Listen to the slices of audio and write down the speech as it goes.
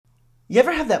You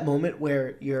ever have that moment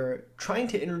where you're trying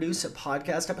to introduce a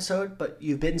podcast episode, but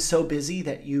you've been so busy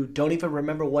that you don't even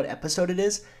remember what episode it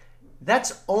is?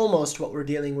 That's almost what we're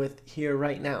dealing with here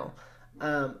right now.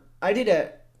 I did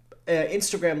a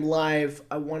Instagram live,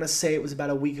 I want to say it was about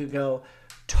a week ago,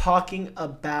 talking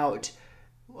about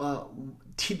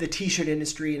the t-shirt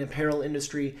industry and apparel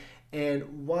industry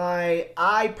and why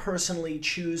I personally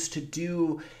choose to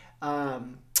do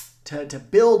to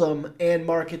build them and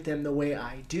market them the way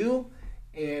I do.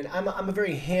 And I'm a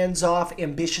very hands-off,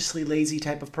 ambitiously lazy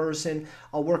type of person.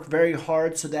 I'll work very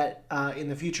hard so that in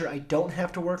the future I don't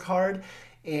have to work hard.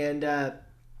 And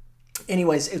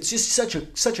anyways, it's just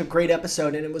such a great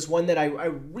episode, and it was one that I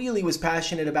really was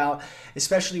passionate about,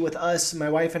 especially with us, my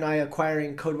wife and I,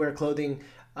 acquiring Codewear Clothing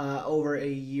over a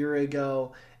year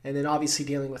ago, and then obviously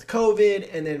dealing with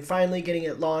COVID, and then finally getting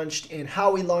it launched and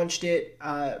how we launched it,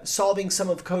 solving some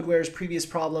of Codewear's previous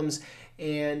problems,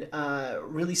 and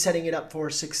really setting it up for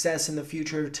success in the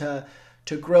future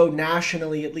to grow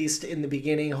nationally, at least in the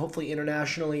beginning, hopefully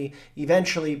internationally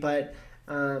eventually. But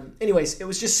anyways, it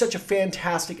was just such a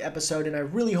fantastic episode, and I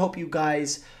really hope you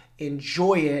guys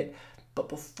enjoy it. But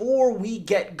before we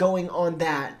get going on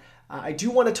that, I do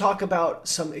want to talk about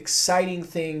some exciting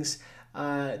things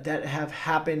that have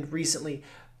happened recently.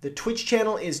 The Twitch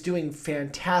channel is doing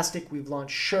fantastic. We've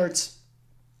launched shirts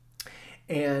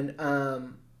and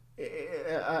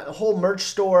a whole merch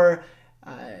store.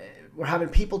 We're having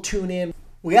people tune in.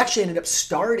 We actually ended up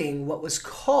starting what was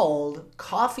called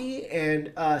Coffee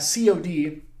and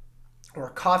COD, or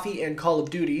Coffee and Call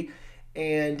of Duty,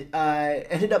 and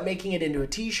ended up making it into a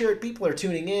t-shirt. People are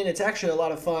tuning in. It's actually a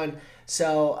lot of fun.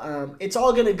 So it's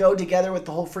all going to go together with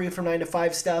the whole Free from 9 to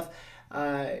 5 stuff.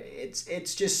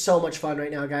 It's just so much fun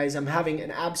right now, guys. I'm having an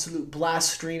absolute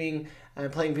blast streaming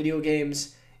and playing video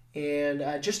games.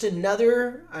 And just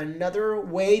another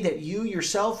way that you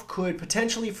yourself could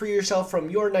potentially free yourself from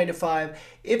your 9 to 5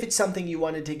 if it's something you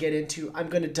wanted to get into. I'm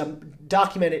going to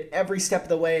document it every step of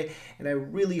the way, and I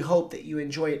really hope that you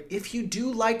enjoy it. If you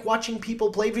do like watching people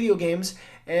play video games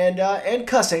and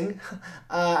cussing,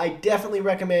 I definitely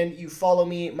recommend you follow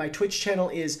me. My Twitch channel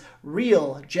is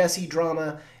Real Jesse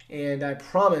Drama, and I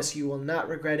promise you will not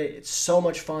regret it. It's so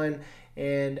much fun.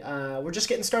 And we're just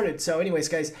getting started. So anyways,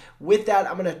 guys, with that,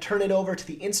 I'm going to turn it over to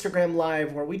the Instagram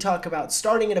Live where we talk about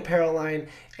starting an apparel line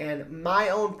and my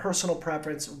own personal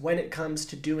preference when it comes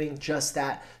to doing just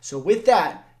that. So with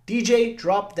that, DJ,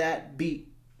 drop that beat.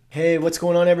 Hey, what's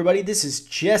going on, everybody? This is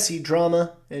Jesse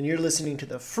Drama, and you're listening to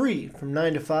the Free from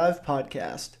 9 to 5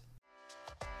 podcast.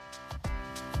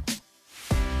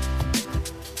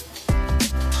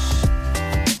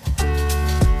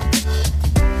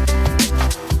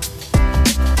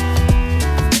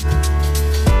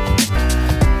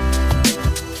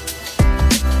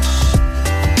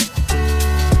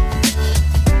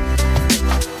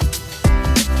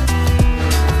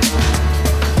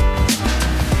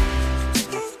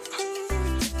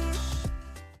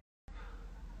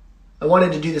 I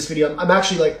wanted to do this video. I'm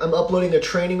actually I'm uploading a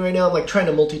training right now. I'm trying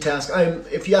to multitask.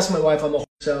 If you ask my wife, I'm a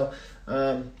so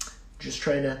just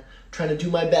trying to do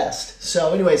my best.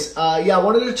 So anyways, I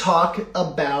wanted to talk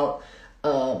about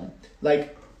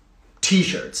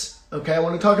t-shirts. Okay, I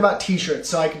want to talk about t-shirts.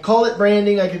 So I could call it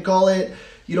branding, I could call it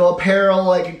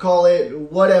apparel, I could call it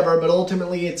whatever, but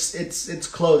ultimately it's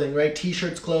clothing, right?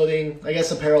 T-shirts, clothing. I guess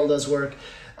apparel does work.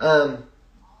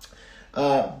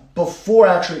 Before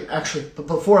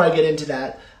I get into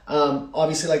that,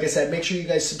 obviously, like I said, make sure you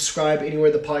guys subscribe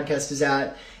anywhere the podcast is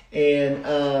at, and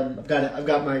I've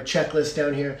got my checklist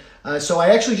down here. So I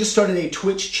actually just started a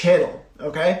Twitch channel.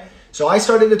 Okay, so I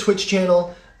started a Twitch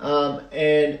channel,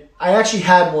 and I actually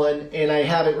had one, and I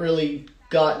haven't really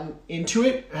gotten into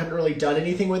it. I haven't really done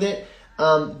anything with it.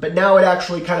 But now it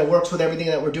actually kind of works with everything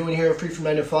that we're doing here, Free from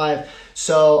 9 to 5.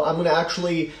 So I'm going to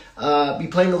actually be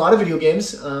playing a lot of video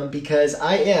games because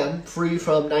I am free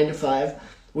from 9 to 5.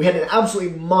 We had an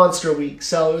absolutely monster week.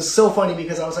 So it was so funny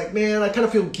because I was like, man, I kind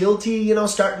of feel guilty,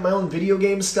 starting my own video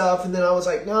game stuff. And then I was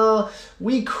like, no,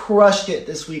 we crushed it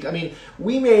this week. I mean,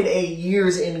 we made a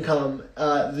year's income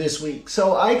this week.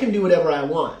 So I can do whatever I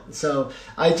want. So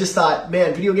I just thought,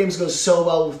 man, video games go so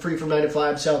well with Free from 9 to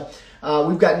 5. So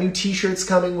we've got new t-shirts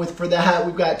coming for that.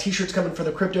 We've got t-shirts coming for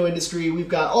the crypto industry. We've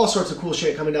got all sorts of cool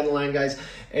shit coming down the line, guys.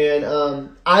 And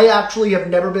I actually have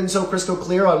never been so crystal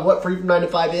clear on what Free from 9 to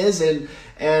 5 is.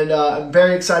 And I'm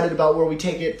very excited about where we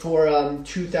take it for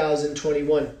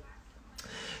 2021.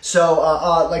 So,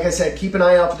 like I said, keep an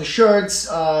eye out for the shirts.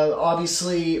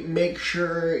 Obviously, make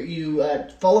sure you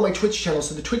follow my Twitch channel.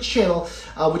 So the Twitch channel,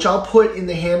 which I'll put in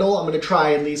the handle, I'm going to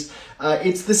try at least,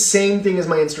 it's the same thing as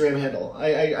my Instagram handle.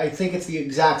 I think it's the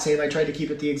exact same. I tried to keep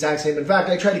it the exact same. In fact,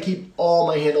 I try to keep all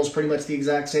my handles pretty much the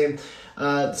exact same.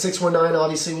 619,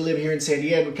 obviously, we live here in San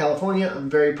Diego, California. I'm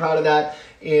very proud of that.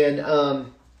 And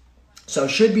so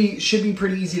should be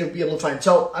pretty easy to be able to find.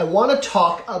 So I want to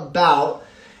talk about,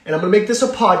 and I'm going to make this a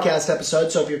podcast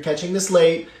episode, so if you're catching this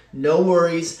late, no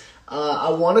worries.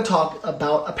 I want to talk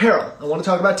about apparel. I want to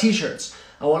talk about t-shirts.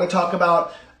 I want to talk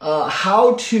about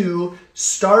how to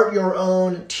start your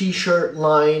own t-shirt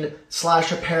line /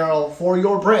 apparel for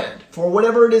your brand, for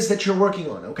whatever it is that you're working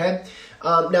on, okay?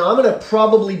 Now, I'm going to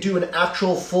probably do an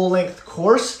actual full-length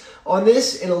course on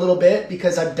this in a little bit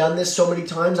because I've done this so many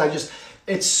times.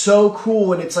 It's so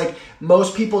cool, and it's like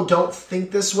most people don't think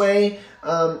this way.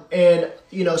 And,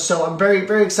 you know, so I'm very,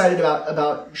 very excited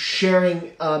about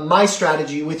sharing my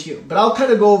strategy with you. But I'll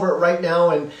kind of go over it right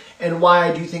now and why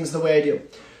I do things the way I do.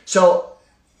 So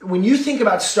when you think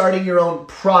about starting your own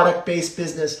product-based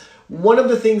business, one of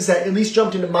the things that at least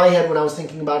jumped into my head when I was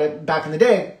thinking about it back in the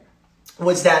day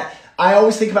was that I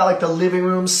always think about like the living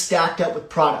room stacked up with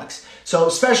products. So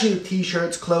especially with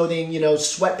t-shirts, clothing, you know,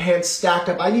 sweatpants stacked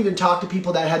up. I've even talked to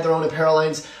people that had their own apparel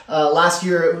lines last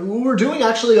year who were doing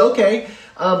actually okay,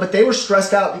 but they were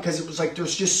stressed out because it was like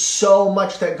there's just so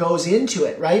much that goes into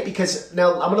it, right? Because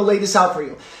now I'm going to lay this out for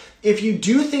you. If you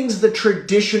do things the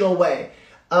traditional way,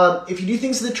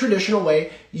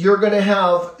 you're going to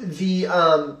have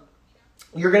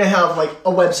like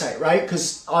a website, right?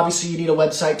 Because obviously you need a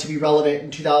website to be relevant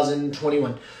in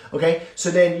 2021. Okay,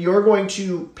 so then you're going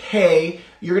to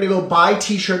go buy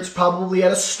t-shirts probably at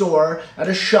a store, at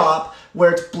a shop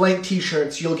where it's blank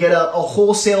t-shirts. You'll get a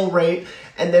wholesale rate,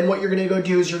 and then what you're going to go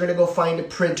do is you're going to go find a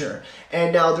printer.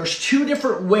 And now there's two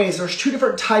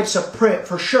different types of print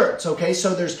for shirts, okay?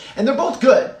 So and they're both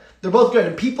good. They're both good,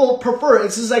 and people prefer it.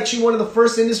 This is actually one of the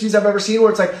first industries I've ever seen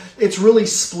where it's really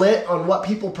split on what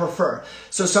people prefer.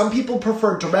 So some people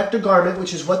prefer direct to garment,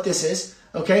 which is what this is,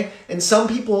 okay? And some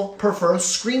people prefer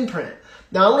screen print.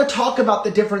 Now I want to talk about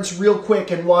the difference real quick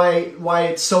and why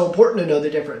it's so important to know the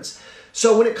difference.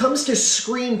 So when it comes to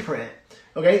screen print,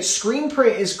 okay, screen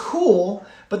print is cool,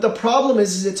 but the problem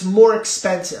is it's more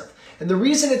expensive. And the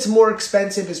reason it's more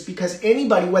expensive is because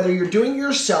anybody, whether you're doing it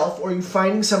yourself or you're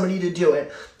finding somebody to do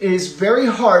it, it is very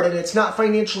hard and it's not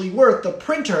financially worth the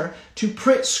printer to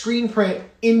print screen print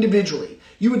individually.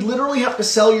 You would literally have to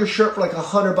sell your shirt for like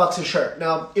 $100 a shirt.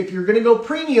 Now, if you're going to go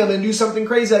premium and do something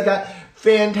crazy like that,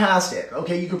 fantastic.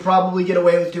 Okay, you could probably get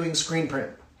away with doing screen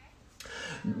print.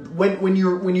 When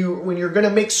you're going to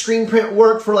make screen print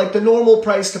work for like the normal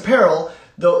priced apparel,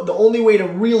 the only way to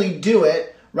really do it,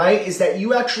 right, is that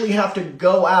you actually have to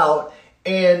go out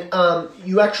and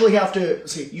you have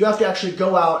to actually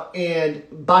go out and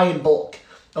buy in bulk,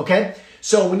 okay?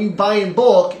 So when you buy in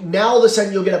bulk, now all of a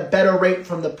sudden you'll get a better rate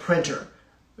from the printer,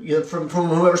 from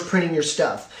whoever's printing your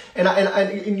stuff.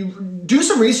 And you do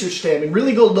some research today. I mean,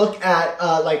 really go look at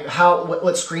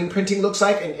what screen printing looks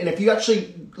like, and if you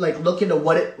actually like look into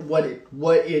what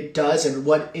it does and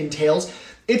what it entails,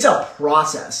 it's a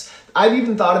process. I've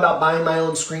even thought about buying my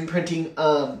own screen printing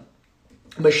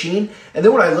machine, and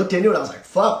then when I looked into it, I was like,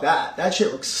 "Fuck that! That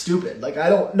shit looks stupid." Like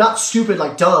not stupid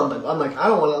like dumb, but I'm like, I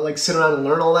don't want to like sit around and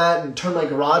learn all that and turn my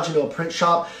garage into a print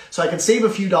shop so I can save a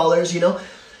few dollars, you know.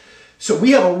 So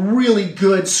we have a really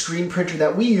good screen printer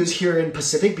that we use here in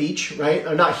Pacific Beach, right?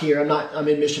 Or not here. I'm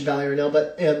in Mission Valley right now,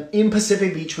 but in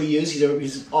Pacific Beach we use. He's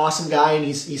an awesome guy, and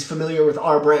he's familiar with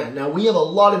our brand. Now we have a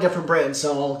lot of different brands,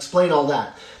 so I'll explain all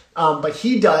that. But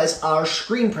he does our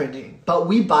screen printing, but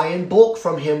we buy in bulk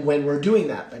from him when we're doing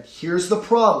that. But here's the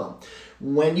problem.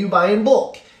 When you buy in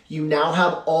bulk, you now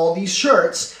have all these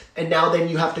shirts, and now then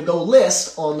you have to go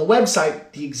list on the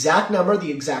website the exact number, the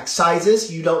exact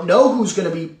sizes. You don't know who's going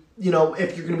to be, you know,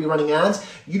 if you're going to be running ads.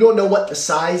 You don't know what the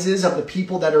size is of the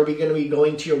people that are going to be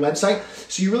going to your website.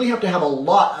 So you really have to have a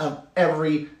lot of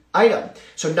every item.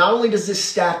 So not only does this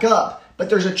stack up, but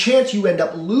there's a chance you end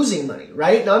up losing money,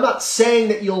 right? Now, I'm not saying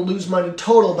that you'll lose money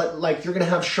total, but like you're going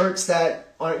to have shirts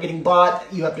that aren't getting bought,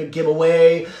 you have to give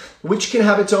away, which can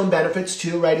have its own benefits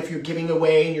too, right? If you're giving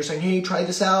away and you're saying, hey, try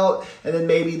this out, and then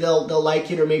maybe they'll like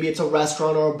it, or maybe it's a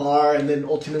restaurant or a bar, and then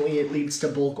ultimately it leads to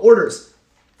bulk orders.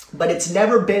 But it's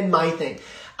never been my thing.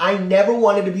 I never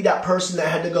wanted to be that person that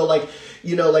had to go like,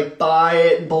 you know, like buy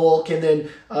it in bulk and then,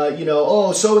 you know,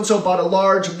 oh, so-and-so bought a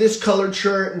large of this colored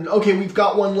shirt and okay, we've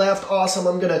got one left. Awesome.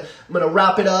 I'm going to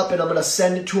wrap it up and I'm going to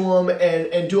send it to them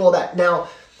and do all that. Now,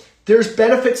 there's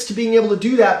benefits to being able to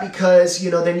do that because,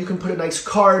 then you can put a nice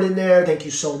card in there. Thank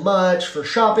you so much for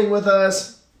shopping with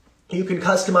us. You can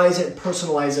customize it and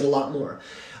personalize it a lot more.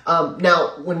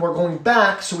 Now, when we're going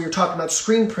back, so we were talking about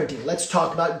screen printing. Let's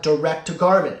talk about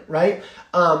direct-to-garment, right?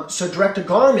 So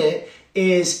direct-to-garment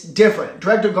is different.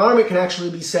 Direct-to-garment can actually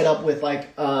be set up with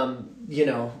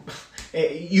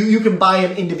you can buy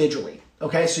them individually.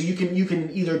 Okay, so you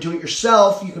can either do it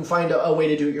yourself. You can find a way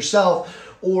to do it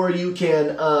yourself, or you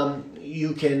can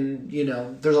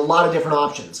there's a lot of different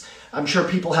options. I'm sure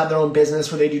people have their own business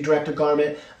where they do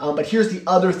direct-to-garment, but here's the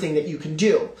other thing that you can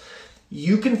do.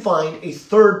 You can find a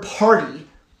third party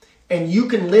and you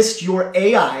can list your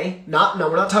AI, we're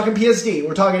not talking PSD,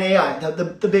 we're talking AI,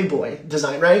 the big boy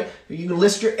design, right? You can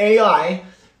list your AI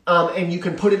and you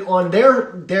can put it on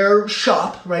their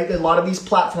shop, right? A lot of these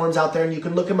platforms out there, and you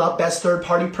can look them up, best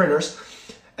third-party printers,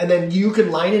 and then you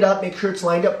can line it up, make sure it's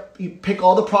lined up, you pick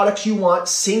all the products you want,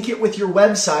 sync it with your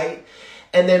website,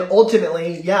 and then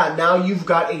ultimately, now you've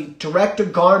got a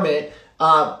direct-to-garment,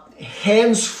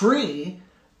 hands-free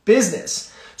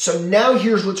business. So now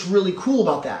here's what's really cool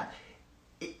about that.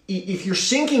 If you're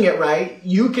syncing it right,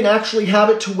 you can actually have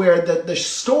it to where the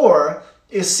store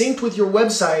is synced with your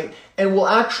website and will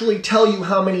actually tell you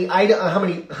how many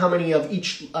of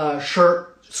each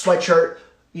shirt, sweatshirt,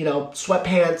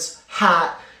 sweatpants,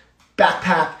 hat,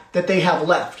 backpack that they have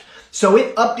left. So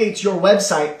it updates your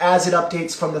website as it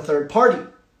updates from the third party.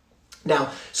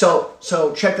 Now, so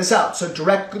check this out. So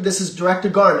this is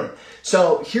direct-to-garment.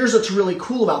 So here's what's really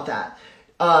cool about that.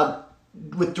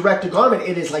 With direct-to-garment,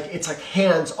 it's like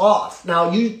hands off. Now,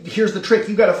 here's the trick.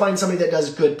 You got to find somebody that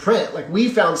does good print. Like we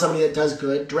found somebody that does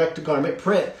good direct-to-garment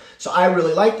print. So I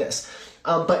really like this.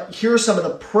 But here are some of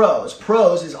the pros.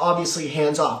 Pros is obviously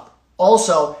hands off.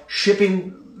 Also,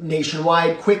 shipping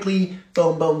nationwide quickly.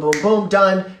 Boom, boom, boom, boom,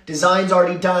 done. Design's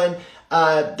already done.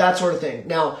 That sort of thing.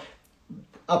 Now,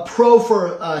 a pro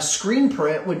for screen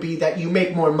print would be that you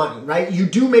make more money, right? You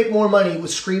do make more money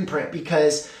with screen print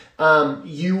because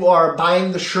you are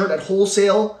buying the shirt at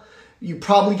wholesale. You're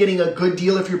probably getting a good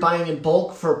deal if you're buying in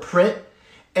bulk for print.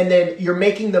 And then you're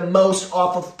making the most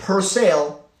off of per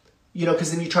sale,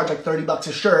 because then you charge like $30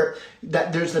 a shirt.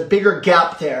 That there's a bigger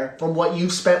gap there from what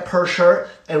you've spent per shirt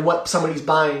and what somebody's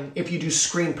buying if you do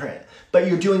screen print. But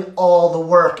you're doing all the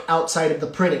work outside of the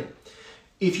printing.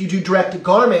 If you do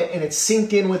direct-to-garment and it's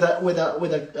synced in with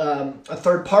a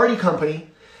third-party company,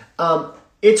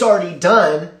 it's already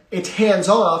done. It's hands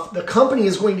off. The company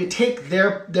is going to take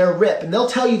their rip, and they'll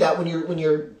tell you that when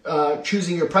you're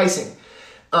choosing your pricing.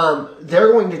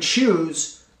 They're going to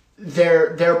choose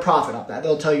their profit off that.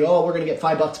 They'll tell you, we're going to get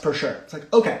 $5 per shirt. It's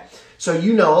like, okay, so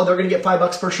they're going to get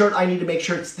 $5 per shirt. I need to make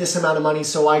sure it's this amount of money,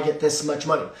 so I get this much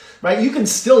money, right? You can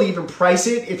still even price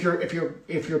it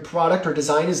if your product or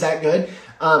design is that good,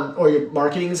 or your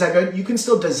marketing is that good. You can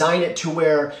still design it to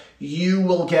where you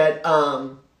will get.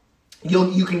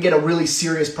 You can get a really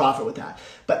serious profit with that.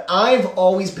 But I've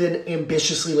always been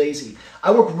ambitiously lazy.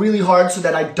 I work really hard so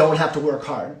that I don't have to work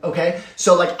hard, okay?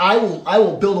 So like I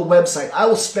will build a website. I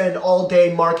will spend all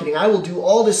day marketing. I will do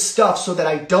all this stuff so that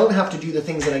I don't have to do the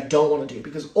things that I don't want to do,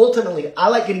 because ultimately I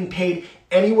like getting paid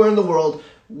anywhere in the world,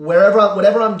 whatever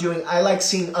I'm doing. I like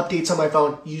seeing updates on my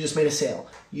phone. You just made a sale.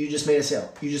 You just made a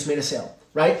sale. You just made a sale,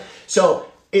 right? So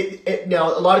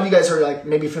now a lot of you guys are like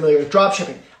maybe familiar with drop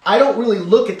shipping. I don't really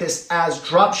look at this as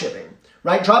drop shipping,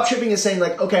 right? Drop shipping is saying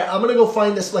like, okay, I'm going to go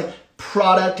find this like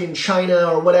product in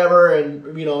China or whatever, and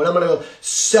and I'm going to go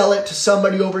sell it to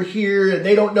somebody over here, and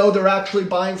they don't know they're actually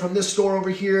buying from this store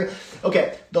over here.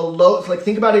 Okay,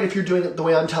 think about it if you're doing it the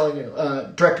way I'm telling you,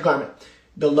 direct-to-garment.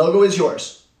 The logo is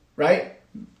yours, right?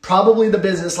 Probably the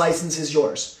business license is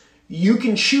yours. You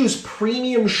can choose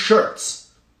premium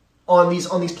shirts on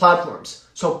these platforms.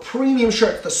 So premium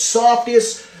shirts, the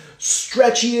softest,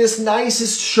 stretchiest,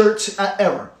 nicest shirts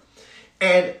ever.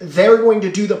 And they're going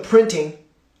to do the printing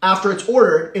after it's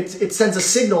ordered. It sends a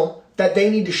signal that they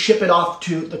need to ship it off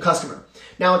to the customer.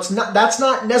 Now that's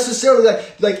not necessarily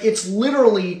like it's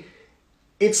literally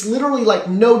like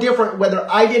no different whether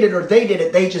I did it or they did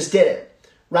it, they just did it.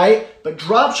 Right? But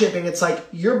drop shipping, it's like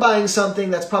you're buying something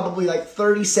that's probably like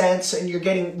 30 cents and you're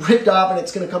getting ripped off and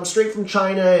it's going to come straight from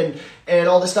China and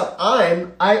all this stuff.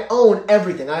 I own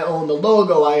everything. I own the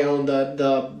logo. I own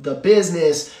the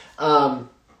business.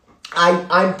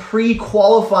 I'm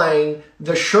pre-qualifying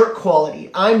the shirt quality.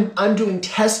 I'm doing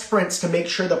test prints to make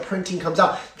sure the printing comes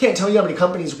out. I can't tell you how many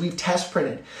companies we've test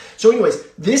printed. So anyways,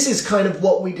 this is kind of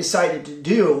what we decided to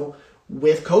do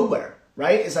with Codeware.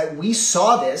 Right? Is that we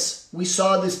saw this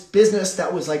business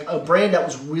that was like a brand that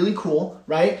was really cool,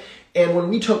 right? And when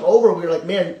we took over, we were like,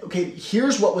 man, okay,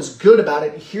 here's what was good about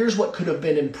it. Here's what could have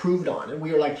been improved on. And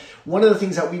we were like, one of the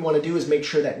things that we want to do is make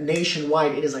sure that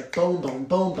nationwide it is like boom, boom,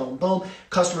 boom, boom, boom.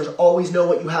 Customers always know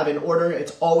what you have in order.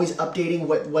 It's always updating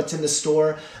what's in the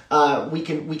store. We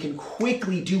can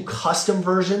quickly do custom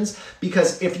versions,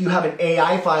 because if you have an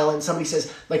AI file and somebody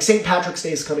says, like St. Patrick's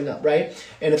Day is coming up, right?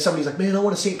 And if somebody's like, man, I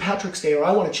want a St. Patrick's Day, or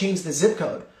I want to change the zip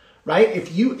code, right?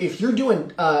 If you're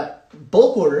doing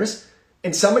bulk orders,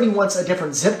 and somebody wants a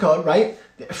different zip code, right?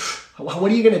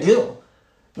 What are you going to do?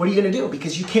 What are you going to do?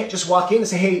 Because you can't just walk in and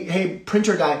say, hey,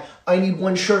 printer guy, I need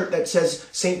one shirt that says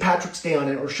St. Patrick's Day on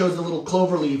it, or shows the little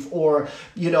clover leaf, or,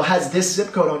 has this zip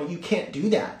code on it. You can't do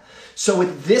that. So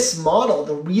with this model,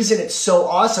 the reason it's so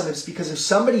awesome is because if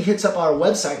somebody hits up our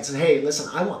website and says, hey, listen,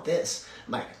 I want this,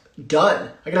 I'm like, done.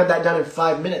 I can have that done in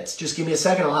 5 minutes. Just give me a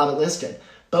second, I'll have it listed.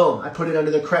 Boom, I put it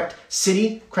under the correct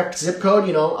city, correct zip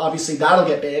code. Obviously that'll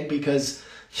get big because,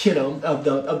 of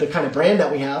the kind of brand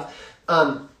that we have.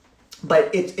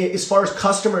 But as far as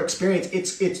customer experience,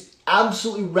 it's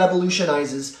absolutely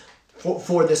revolutionizes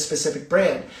for this specific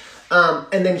brand.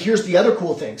 And then here's the other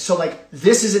cool thing. So like,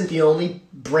 this isn't the only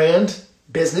brand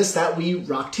business that we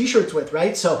rock t-shirts with,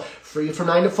 right? So free from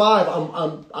 9 to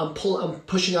 5, I'm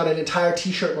pushing out an entire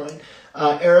t-shirt line.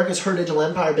 Erica's Her Digital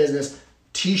Empire business,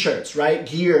 t-shirts, right?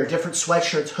 Gear, different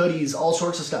sweatshirts, hoodies, all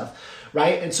sorts of stuff,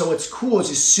 right? And so what's cool is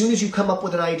as soon as you come up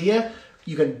with an idea,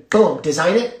 you can, boom,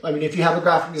 design it. I mean, if you have a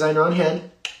graphic designer on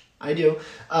hand, I do,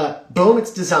 boom,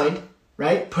 it's designed,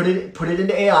 right? Put it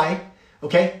into AI,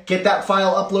 okay? Get that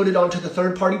file uploaded onto the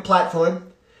third-party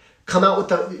platform. Come out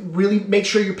with really make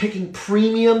sure you're picking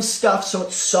premium stuff so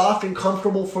it's soft and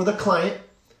comfortable for the client,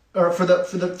 or for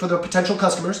the potential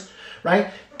customers,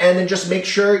 right? And then just make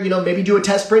sure, maybe do a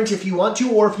test print if you want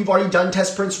to, or if you've already done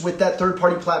test prints with that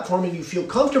third-party platform and you feel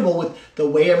comfortable with the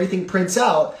way everything prints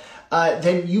out,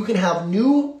 then you can have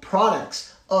new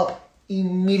products up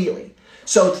immediately.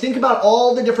 So think about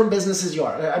all the different businesses you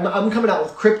are. I'm coming out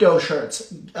with crypto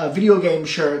shirts, video game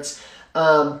shirts,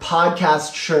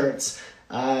 podcast shirts,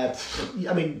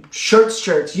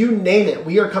 shirts, you name it.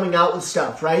 We are coming out with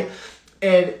stuff, right?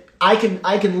 And I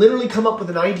can literally come up with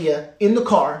an idea in the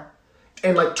car,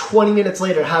 and like 20 minutes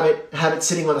later have it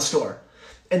sitting on a store.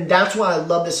 And that's why I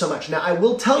love this so much. Now, I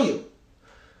will tell you,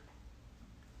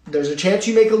 there's a chance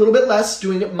you make a little bit less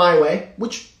doing it my way,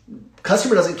 which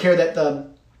customer doesn't care that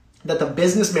the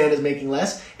businessman is making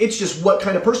less. It's just, what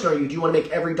kind of person are you? Do you want to make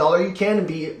every dollar you can and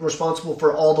be responsible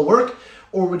for all the work?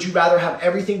 Or would you rather have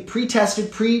everything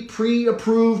pre-tested,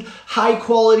 pre-approved, high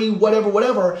quality,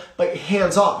 whatever, but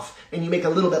hands off, and you make a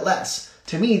little bit less?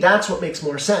 To me, that's what makes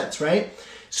more sense, right?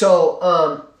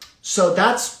 So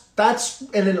that's,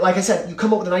 and then like I said, you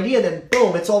come up with an idea, then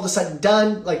boom, it's all of a sudden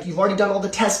done. Like, you've already done all the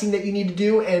testing that you need to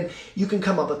do, and you can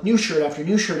come up with new shirt after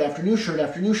new shirt after new shirt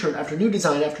after new shirt after new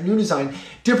design after new design,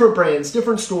 different brands,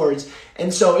 different stores.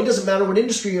 And so it doesn't matter what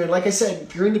industry you're in. Like I said,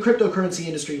 if you're in the cryptocurrency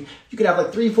industry, you could have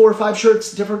like 3, 4, or 5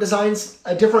 shirts, different designs,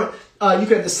 you could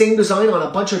have the same design on a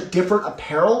bunch of different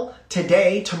apparel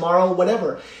today, tomorrow,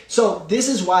 whatever. So this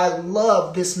is why I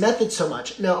love this method so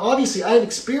much. Now, obviously, I have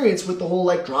experience with the whole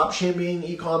like drop shipping,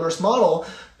 e-commerce model,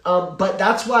 but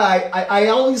that's why I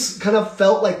always kind of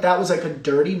felt like that was like a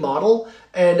dirty model.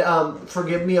 And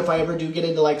forgive me if I ever do get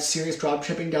into like serious drop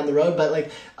shipping down the road, but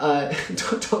like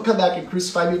don't come back and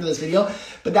crucify me for this video.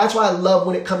 But that's why I love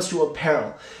when it comes to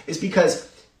apparel, is because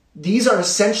these are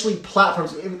essentially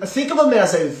platforms. Think of them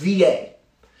as a VA,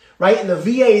 right? And the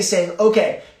VA is saying,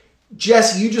 okay,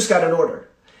 Jesse, you just got an order.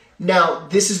 Now,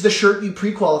 this is the shirt you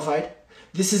pre-qualified.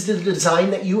 This is the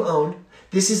design that you own.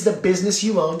 This is the business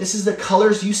you own. This is the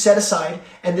colors you set aside.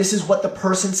 And this is what the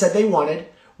person said they wanted.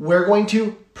 We're going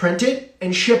to print it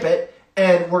and ship it.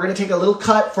 And we're going to take a little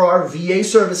cut for our VA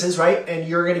services, right? And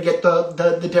you're going to get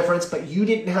the difference, but you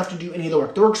didn't have to do any of the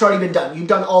work. The work's already been done. You've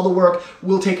done all the work.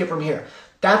 We'll take it from here.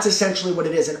 That's essentially what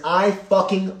it is. And I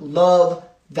fucking love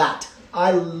that.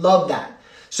 I love that.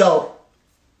 So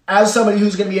as somebody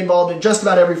who's going to be involved in just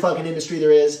about every fucking industry there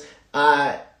is,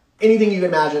 anything you can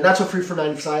imagine, that's what Free From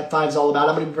 9 to 5 is all about.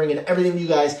 I'm going to be bringing everything to you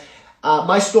guys.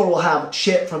 My store will have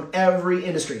shit from every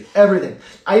industry, everything.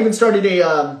 I even started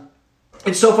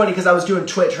it's so funny because I was doing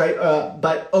Twitch, right?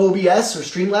 But OBS or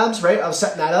Streamlabs, right? I was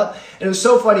setting that up. And it was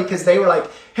so funny because they were like,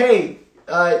 hey,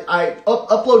 I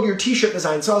upload your t-shirt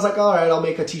design. So I was like, all right, I'll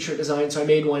make a t-shirt design. So I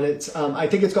made one. It's I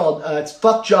think it's called it's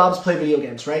Fuck Jobs, Play Video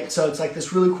Games, right? So it's like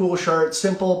this really cool shirt,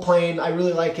 simple, plain. I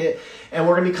really like it. And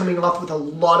we're going to be coming up with a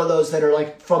lot of those that are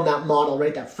like from that model,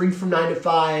 right? That free from 9 to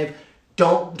 5.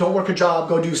 Don't work a job,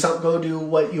 go do something, go do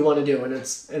what you want to do. And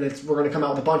we're going to come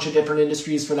out with a bunch of different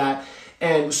industries for that.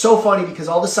 And it was so funny because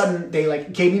all of a sudden they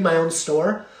like gave me my own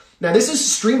store. Now this is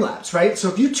Streamlabs, right?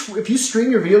 So if you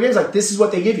stream your video games, like this is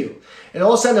what they give you. And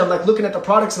all of a sudden I'm like looking at the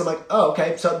products and I'm like, oh,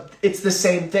 okay, so it's the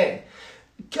same thing.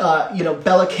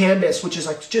 Bella Canvas, which is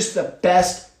like just the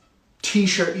best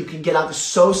t-shirt you can get out. It's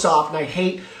so soft, and I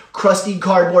hate crusty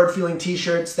cardboard feeling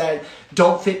t-shirts that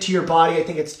don't fit to your body. I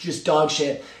think it's just dog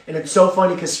shit. And it's so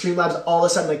funny because Streamlabs all of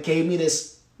a sudden like gave me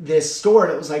this store,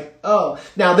 and it was like, oh,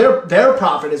 now their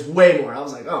profit is way more. I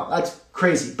was like, oh, that's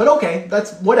crazy. But okay,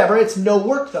 that's whatever. It's no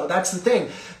work though. That's the thing.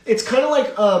 It's kind of like,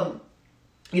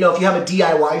 if you have a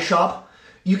DIY shop,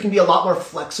 you can be a lot more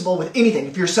flexible with anything.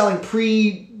 If you're selling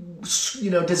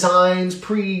designs,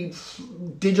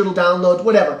 digital downloads,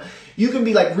 whatever, you can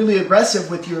be like really aggressive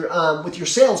with your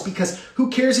sales, because who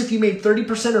cares if you made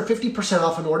 30% or 50%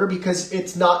 off an order, because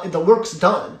it's not, the work's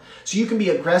done. So you can be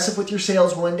aggressive with your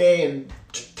sales one day and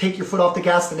take your foot off the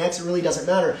gas the next. It really doesn't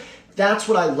matter. That's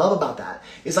what I love about that.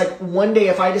 Is like one day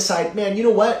if I decide, man, you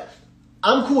know what?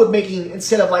 I'm cool with making,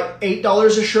 instead of like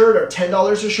 $8 a shirt or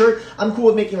 $10 a shirt, I'm cool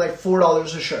with making like $4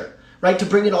 a shirt, right? To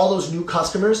bring in all those new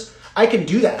customers. I can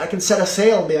do that. I can set a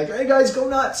sale and be like, hey guys, go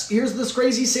nuts. Here's this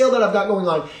crazy sale that I've got going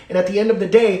on. And at the end of the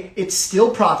day, it's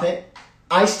still profit.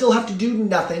 I still have to do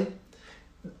nothing.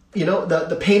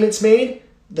 The payment's made,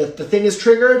 the thing is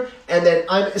triggered, and then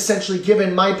I'm essentially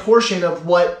given my portion of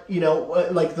what,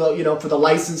 for the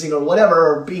licensing or whatever,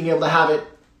 or being able to have it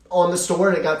on the store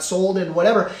and it got sold and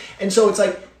whatever. And so it's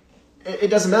like, it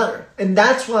doesn't matter. And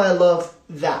that's why I love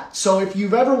that. So if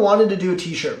you've ever wanted to do a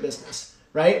t-shirt business,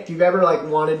 right? If you've ever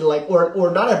wanted to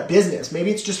or not a business,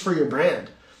 maybe it's just for your brand.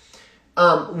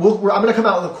 I'm going to come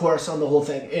out with a course on the whole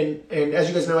thing. And as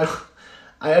you guys know,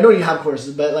 I know you have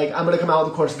courses, but I'm going to come out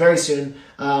with a course very soon.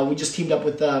 We just teamed up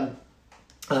with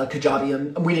Kajabi,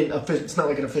 and we didn't. It's not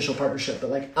like an official partnership,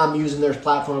 but I'm using their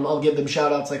platform. I'll give them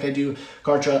shout outs like I do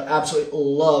Kartra. Absolutely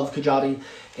love Kajabi,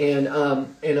 and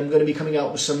I'm going to be coming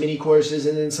out with some mini courses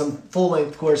and then some full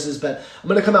length courses. But I'm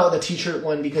going to come out with a t-shirt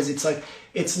one, because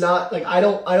it's not like I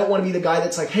don't want to be the guy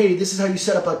that's like, hey, this is how you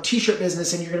set up a t-shirt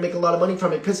business and you're going to make a lot of money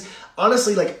from it. Because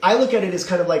honestly, I look at it as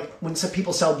kind of like when some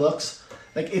people sell books.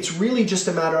 It's really just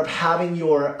a matter of having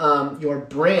your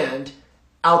brand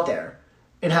out there.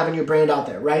 And having your brand out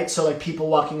there, right? So people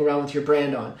walking around with your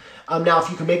brand on. Now,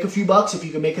 if you can make a few bucks, if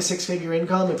you can make a 6-figure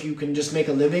income, if you can just make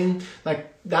a living,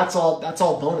 that's all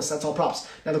bonus. That's all props.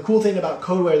 Now, the cool thing about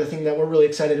Codeware, the thing that we're really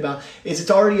excited about, is it's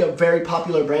already a very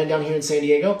popular brand down here in San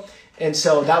Diego. And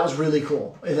so that was really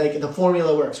cool. The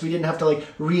formula works. We didn't have to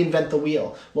reinvent the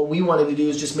wheel. What we wanted to do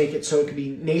is just make it so it could be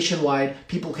nationwide.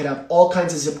 People could have all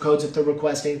kinds of zip codes if they're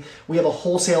requesting. We have a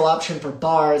wholesale option for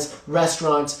bars,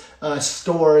 restaurants,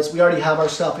 stores. We already have our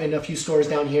stuff in a few stores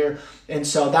down here. And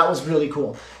so that was really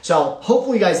cool. So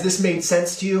hopefully, guys, this made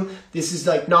sense to you. This is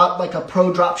not like a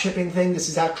pro drop shipping thing. This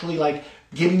is actually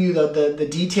giving you the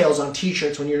details on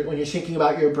t-shirts when you're thinking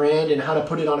about your brand and how to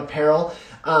put it on apparel.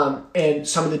 And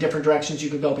some of the different directions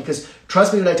you could go, because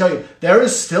trust me when I tell you, there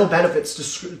is still benefits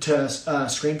to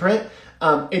screen print.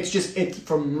 It's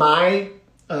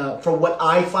for what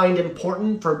I find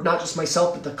important for not just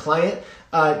myself but the client.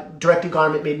 Direct to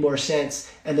garment made more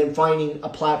sense, and then finding a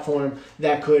platform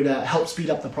that could help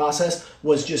speed up the process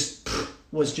was just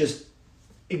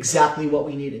exactly what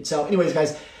we needed. So, anyways,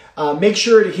 guys. Make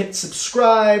sure to hit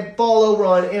subscribe, follow. We're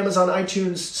on Amazon,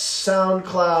 iTunes,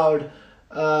 SoundCloud,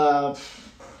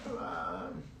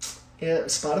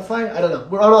 Spotify. I don't know.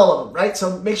 We're on all of them, right?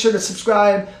 So make sure to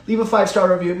subscribe, leave a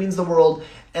 5-star review. It means the world.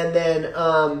 And then,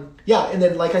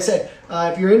 like I said,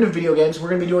 if you're into video games, we're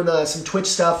going to be doing some Twitch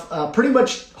stuff. Pretty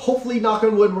much, hopefully, knock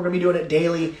on wood, we're going to be doing it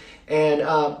daily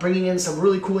and bringing in some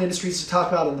really cool industries to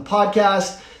talk about on the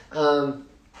podcast.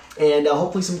 And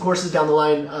hopefully some courses down the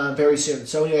line very soon.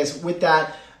 So anyways, with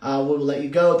that, we will let you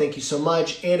go. Thank you so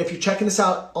much. And if you're checking this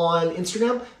out on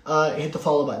Instagram, hit the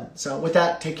follow button. So with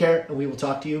that, take care, and we will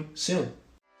talk to you soon.